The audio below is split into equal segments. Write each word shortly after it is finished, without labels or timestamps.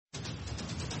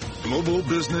Global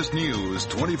business news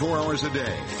 24 hours a day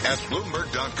at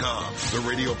Bloomberg.com, the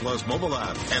Radio Plus mobile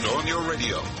app, and on your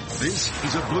radio. This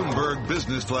is a Bloomberg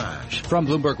Business Flash. From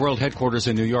Bloomberg World Headquarters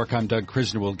in New York, I'm Doug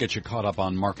Krisner. We'll get you caught up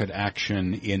on market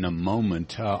action in a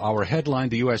moment. Our headline,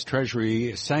 the U.S.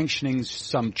 Treasury sanctioning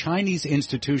some Chinese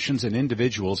institutions and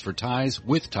individuals for ties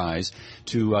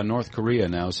to North Korea.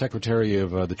 Now, Secretary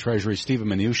of the Treasury, Stephen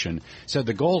Mnuchin, said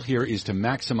the goal here is to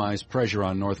maximize pressure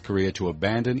on North Korea to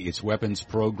abandon its weapons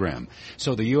program.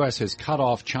 So the U.S. has cut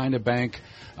off China Bank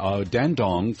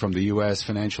Dandong from the U.S.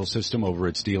 financial system over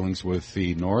its dealings with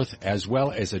the North, as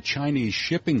well as a Chinese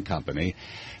shipping company.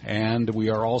 And we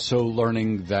are also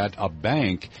learning that a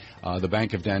bank, the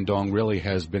Bank of Dandong, really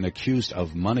has been accused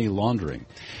of money laundering.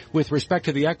 With respect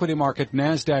to the equity market,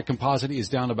 NASDAQ Composite is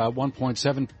down about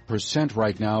 1.7%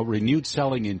 right now. Renewed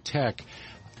selling in tech.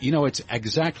 You know, it's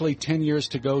exactly 10 years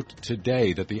to go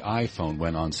today that the iPhone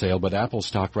went on sale, but Apple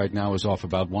stock right now is off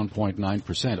about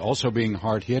 1.9%. Also being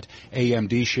hard hit,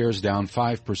 AMD shares down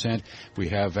 5%. We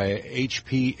have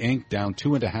HP Inc. down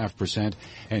 2.5%,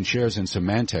 and shares in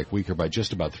Symantec weaker by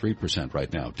just about 3%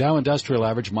 right now. Dow Industrial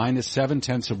Average minus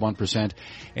 0.7%.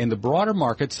 In the broader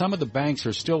market, some of the banks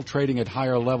are still trading at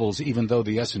higher levels, even though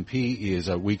the S&P is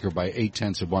weaker by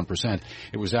 0.8%.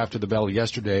 It was after the bell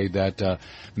yesterday that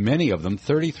many of them,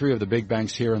 33 of the big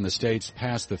banks here in the States,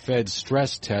 passed the Fed's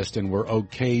stress test and were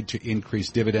okayed to increase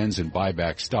dividends and buy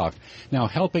back stock. Now,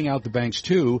 helping out the banks,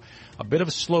 too, a bit of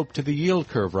a slope to the yield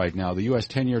curve right now. The U.S.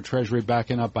 10-year Treasury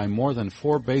backing up by more than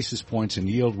 4 basis points in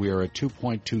yield. We are at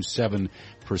 2.27%.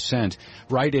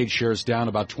 Rite Aid shares down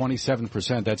about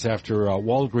 27%. That's after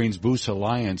Walgreens Boots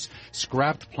Alliance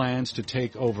scrapped plans to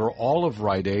take over all of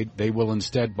Rite Aid. They will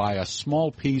instead buy a small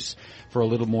piece for a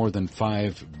little more than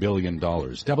 $5 billion.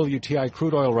 WTI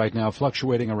crude oil right now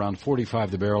fluctuating around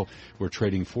 45 the barrel. We're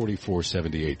trading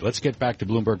 44.78. Let's get back to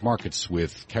Bloomberg Markets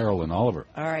with Carol and Oliver.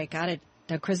 All right, got it.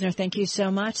 Doug Krisner, thank you so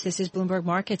much. This is Bloomberg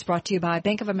Markets, brought to you by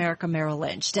Bank of America Merrill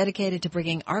Lynch, dedicated to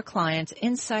bringing our clients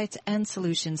insights and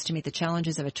solutions to meet the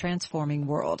challenges of a transforming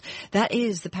world. That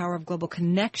is the power of global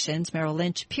connections. Merrill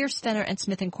Lynch, Pierce, Fenner &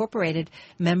 Smith Incorporated,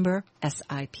 member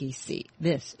SIPC.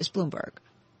 This is Bloomberg.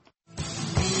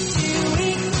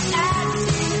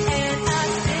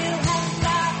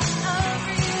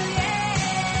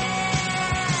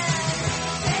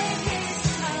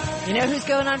 You know who's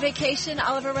going on vacation,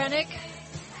 Oliver Rennick?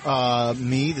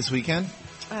 Me this weekend.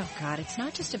 Oh, God, it's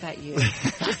not just about you.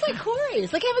 Just like Corey.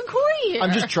 It's like having Corey here.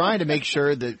 I'm just trying to make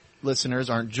sure that listeners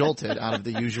aren't jolted out of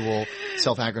the usual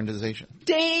self-aggrandization.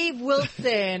 Dave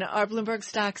Wilson, our Bloomberg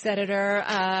Stocks editor,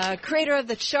 creator of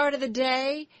the Chart of the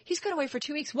Day. He's going away for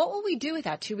 2 weeks. What will we do with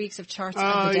that 2 weeks of charts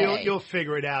of the day? You'll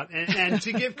figure it out. And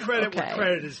to give credit where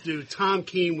credit is due, Tom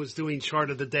Keene was doing Chart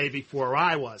of the Day before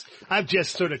I was. I've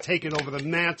just sort of taken over the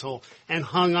mantle and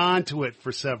hung on to it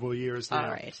for several years now. All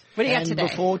right. What do you got today?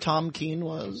 And before Tom Keene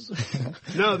was?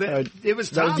 No, it was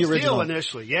Tom Steele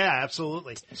initially. Yeah,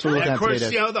 absolutely. So and of course,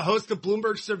 the host of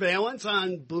Bloomberg Surveillance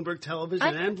on Bloomberg Television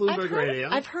and Bloomberg Radio.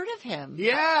 I've heard of him.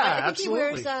 Yeah, I think absolutely.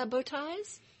 He wears bow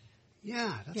ties.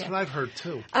 Yeah, that's what I've heard,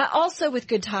 too. Also with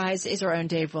good ties is our own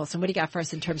Dave Wilson. What do you got for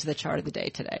us in terms of the Chart of the Day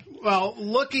today? Well,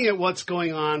 looking at what's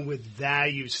going on with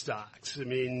value stocks, I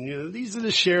mean, these are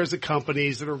the shares of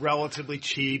companies that are relatively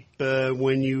cheap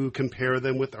when you compare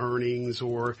them with earnings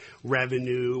or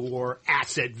revenue or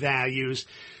asset values.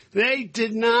 They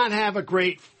did not have a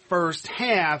great first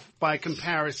half by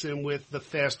comparison with the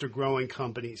faster growing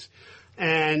companies.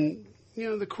 And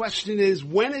the question is,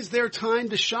 when is their time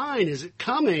to shine? Is it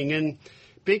coming? And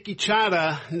Binky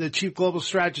Chadha, the chief global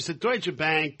strategist at Deutsche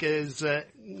Bank, is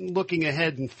looking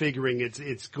ahead and figuring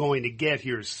it's going to get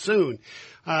here soon.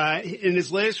 In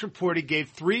his latest report, he gave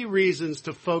 3 reasons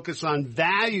to focus on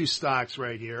value stocks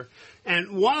right here.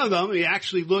 And one of them, he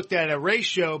actually looked at a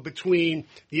ratio between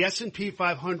the S&P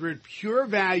 500 pure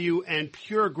value and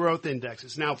pure growth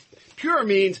indexes. Now, pure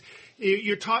means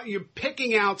you're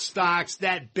picking out stocks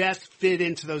that best fit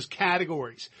into those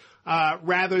categories,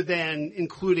 rather than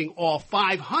including all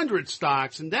 500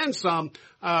 stocks and then some,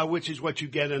 which is what you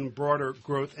get in broader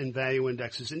growth and value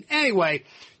indexes. And anyway,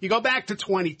 you go back to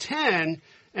 2010,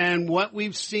 and what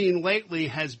we've seen lately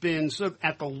has been sort of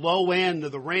at the low end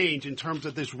of the range in terms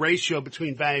of this ratio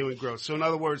between value and growth. So in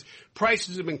other words,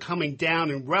 prices have been coming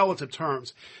down in relative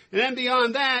terms. And then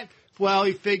beyond that, well,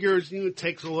 he figures,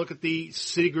 takes a look at the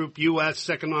Citigroup U.S.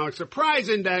 Economic Surprise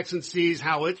Index and sees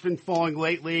how it's been falling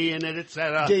lately and that it's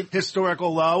at a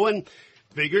historical low. And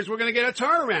figures we're going to get a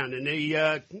turnaround, and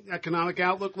the economic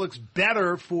outlook looks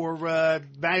better for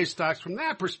value stocks from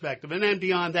that perspective. And then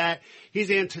beyond that,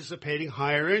 he's anticipating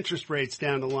higher interest rates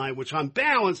down the line, which on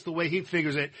balance, the way he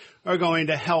figures it, are going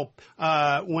to help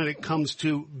when it comes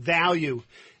to value.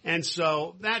 And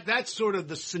so that's sort of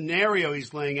the scenario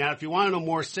he's laying out. If you want to know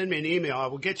more, send me an email. I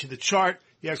will get you the chart,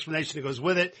 the explanation that goes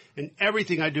with it, and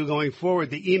everything I do going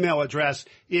forward. The email address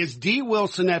is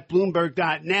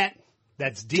dwilson@bloomberg.net.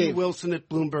 That's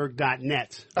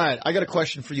dwilson@bloomberg.net. All right, I got a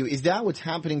question for you. Is that what's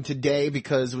happening today?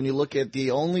 Because when you look at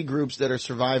the only groups that are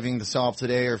surviving the sell-off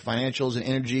today are financials and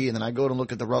energy, and then I go and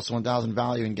look at the Russell 1000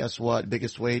 value, and guess what?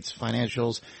 Biggest weights,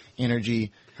 financials,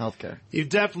 energy, healthcare. You've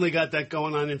definitely got that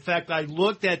going on. In fact, I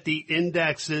looked at the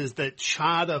indexes that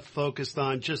Chada focused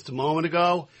on just a moment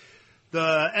ago.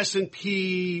 The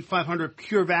S&P 500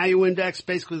 Pure Value Index,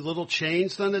 basically little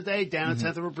changed on the day, down a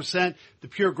 0.1%. The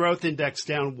Pure Growth Index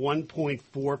down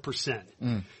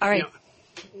 1.4%. All right.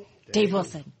 Dave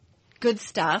Wilson, good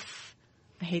stuff.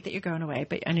 I hate that you're going away,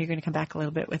 but I know you're going to come back a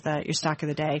little bit with your stock of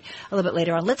the day a little bit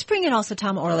later on. Let's bring in also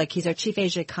Tom Orlik. He's our chief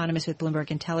Asia economist with Bloomberg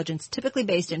Intelligence, typically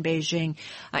based in Beijing,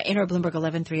 in our Bloomberg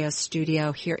 1130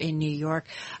 studio here in New York.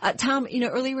 Tom,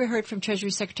 earlier we heard from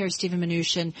Treasury Secretary Steven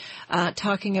Mnuchin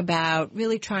talking about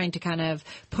really trying to kind of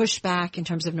push back in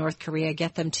terms of North Korea,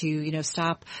 get them to,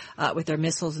 stop with their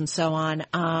missiles and so on,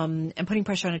 and putting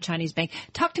pressure on a Chinese bank.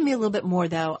 Talk to me a little bit more,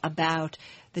 though, about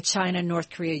the China-North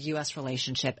Korea-U.S.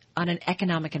 relationship on an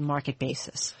economic and market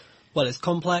basis? Well, it's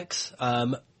complex,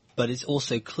 but it's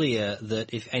also clear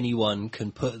that if anyone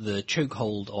can put the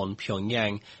chokehold on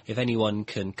Pyongyang, if anyone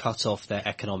can cut off their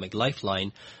economic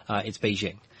lifeline, it's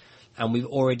Beijing. And we've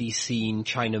already seen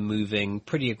China moving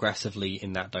pretty aggressively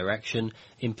in that direction,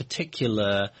 in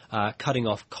particular cutting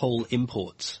off coal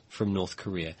imports from North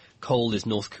Korea. Coal is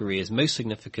North Korea's most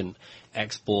significant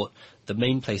export. The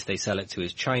main place they sell it to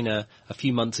is China. A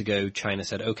few months ago, China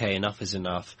said, okay, enough is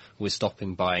enough. We're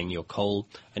stopping buying your coal.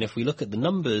 And if we look at the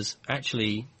numbers,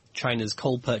 actually, China's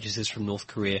coal purchases from North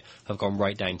Korea have gone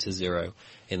right down to zero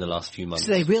in the last few months.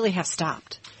 So they really have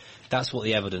stopped. That's what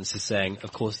the evidence is saying.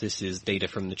 Of course, this is data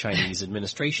from the Chinese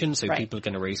administration, so people are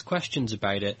going to raise questions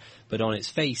about it. But on its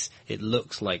face, it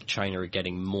looks like China are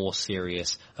getting more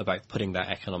serious about putting that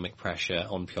economic pressure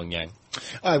on Pyongyang.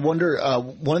 I wonder,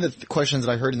 one of the questions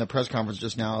that I heard in the press conference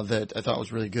just now that I thought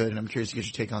was really good, and I'm curious to get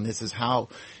your take on this, is how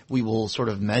we will sort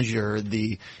of measure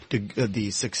the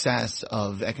success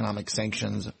of economic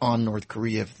sanctions on North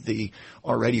Korea if they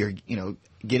already are,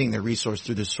 getting their resource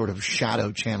through this sort of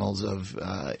shadow channels of,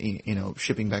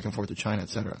 shipping back and forth to China, et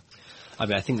cetera. I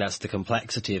mean, I think that's the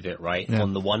complexity of it, right? Yeah.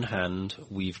 On the one hand,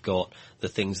 we've got the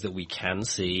things that we can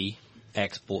see,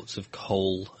 exports of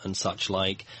coal and such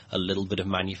like, a little bit of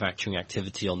manufacturing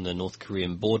activity on the North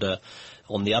Korean border.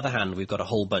 On the other hand, we've got a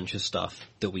whole bunch of stuff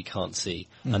that we can't see,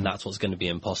 and that's what's going to be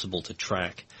impossible to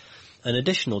track. An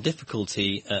additional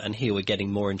difficulty, and here we're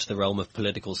getting more into the realm of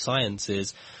political science,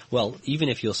 is, well, even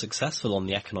if you're successful on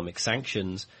the economic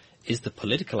sanctions, is the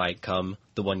political outcome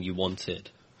the one you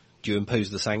wanted? Do you impose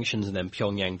the sanctions and then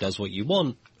Pyongyang does what you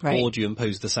want? Right. Or do you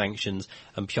impose the sanctions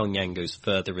and Pyongyang goes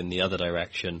further in the other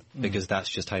direction? Because that's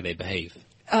just how they behave.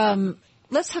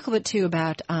 Let's talk a bit, too,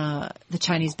 about the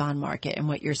Chinese bond market and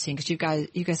what you're seeing, because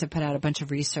you guys have put out a bunch of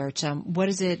research. What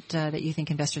is it that you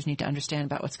think investors need to understand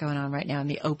about what's going on right now in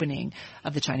the opening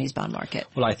of the Chinese bond market?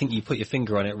 Well, I think you put your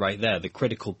finger on it right there. The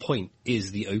critical point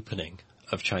is the opening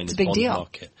of China's bond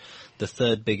market. The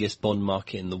third biggest bond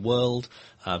market in the world,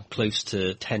 close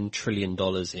to $10 trillion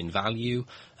in value,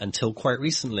 until quite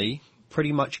recently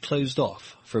pretty much closed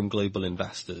off from global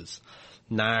investors.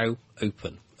 Now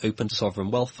open to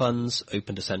sovereign wealth funds,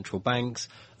 open to central banks,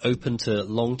 open to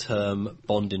long-term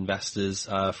bond investors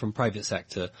from private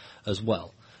sector as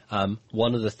well.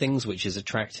 One of the things which is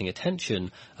attracting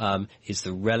attention is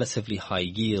the relatively high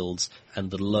yields and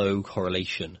the low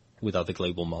correlation with other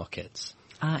global markets.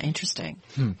 Interesting.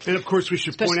 And of course, we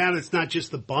should point out it's not just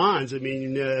the bonds. I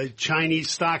mean, Chinese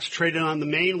stocks traded on the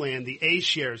mainland, the A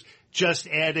shares, just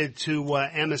added to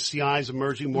MSCI's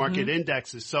emerging market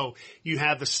indexes. So you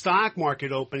have the stock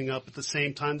market opening up at the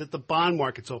same time that the bond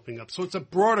market's opening up. So it's a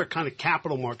broader kind of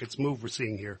capital markets move we're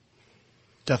seeing here.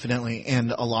 Definitely.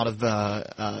 And a lot of,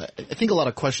 I think a lot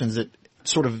of questions that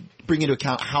sort of bring into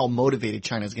account how motivated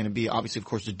China is going to be, obviously, of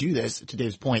course, to do this. To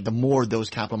Dave's point, the more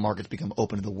those capital markets become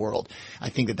open to the world, I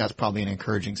think that that's probably an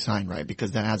encouraging sign, right?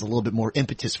 Because that adds a little bit more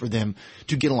impetus for them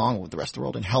to get along with the rest of the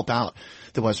world and help out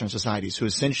the Western societies who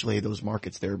essentially those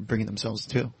markets they're bringing themselves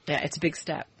to. Yeah, it's a big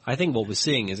step. I think what we're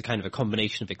seeing is a kind of a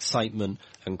combination of excitement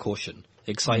and caution.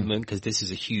 excitement because this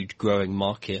is a huge growing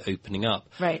market opening up.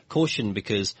 Right. Caution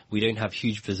because we don't have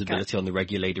huge visibility on the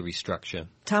regulatory structure.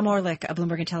 Tom Orlick of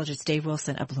Bloomberg Intelligence, Dave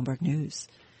Wilson of Bloomberg News.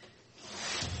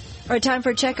 All right, time for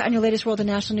a check on your latest world and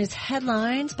national news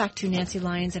headlines. Back to Nancy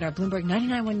Lyons in our Bloomberg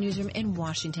 99.1 newsroom in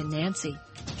Washington. Nancy.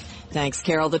 Thanks,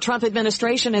 Carol. The Trump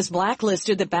administration has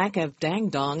blacklisted the Bank of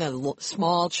Dandong, a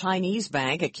small Chinese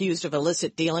bank accused of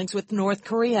illicit dealings with North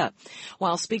Korea.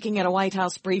 While speaking at a White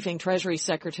House briefing, Treasury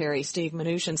Secretary Steve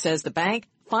Mnuchin says the bank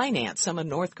financed some of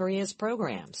North Korea's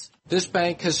programs. This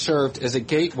bank has served as a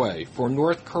gateway for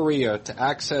North Korea to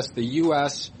access the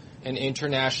U.S. and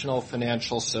international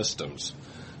financial systems,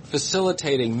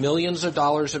 facilitating millions of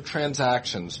dollars of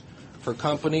transactions for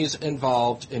companies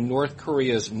involved in North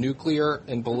Korea's nuclear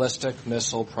and ballistic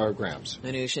missile programs.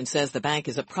 Mnuchin says the bank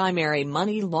is a primary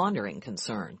money laundering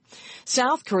concern.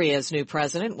 South Korea's new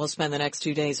president will spend the next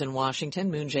 2 days in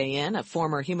Washington. Moon Jae-in, a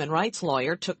former human rights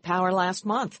lawyer, took power last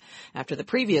month after the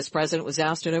previous president was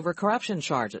ousted over corruption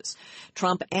charges.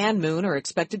 Trump and Moon are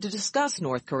expected to discuss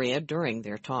North Korea during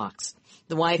their talks.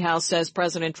 The White House says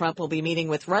President Trump will be meeting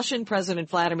with Russian President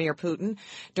Vladimir Putin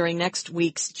during next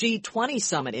week's G20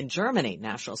 summit in Germany.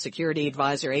 National Security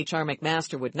Advisor H.R.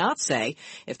 McMaster would not say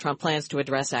if Trump plans to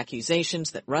address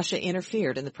accusations that Russia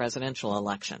interfered in the presidential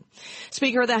election.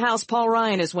 Speaker of the House Paul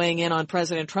Ryan is weighing in on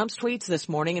President Trump's tweets this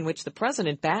morning in which the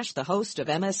president bashed the host of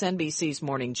MSNBC's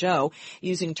Morning Joe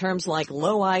using terms like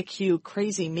low IQ,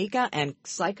 crazy Mika, and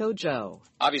psycho Joe.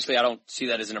 Obviously, I don't see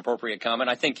that as an appropriate comment.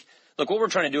 I think look, what we're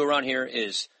trying to do around here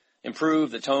is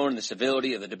improve the tone and the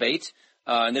civility of the debate,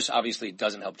 and this obviously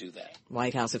doesn't help do that.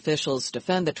 White House officials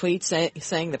defend the tweet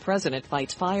saying the president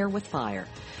fights fire with fire.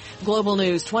 Global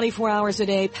news 24 hours a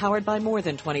day, powered by more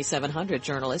than 2,700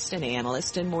 journalists and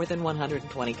analysts in more than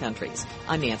 120 countries.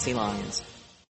 I'm Nancy Lyons.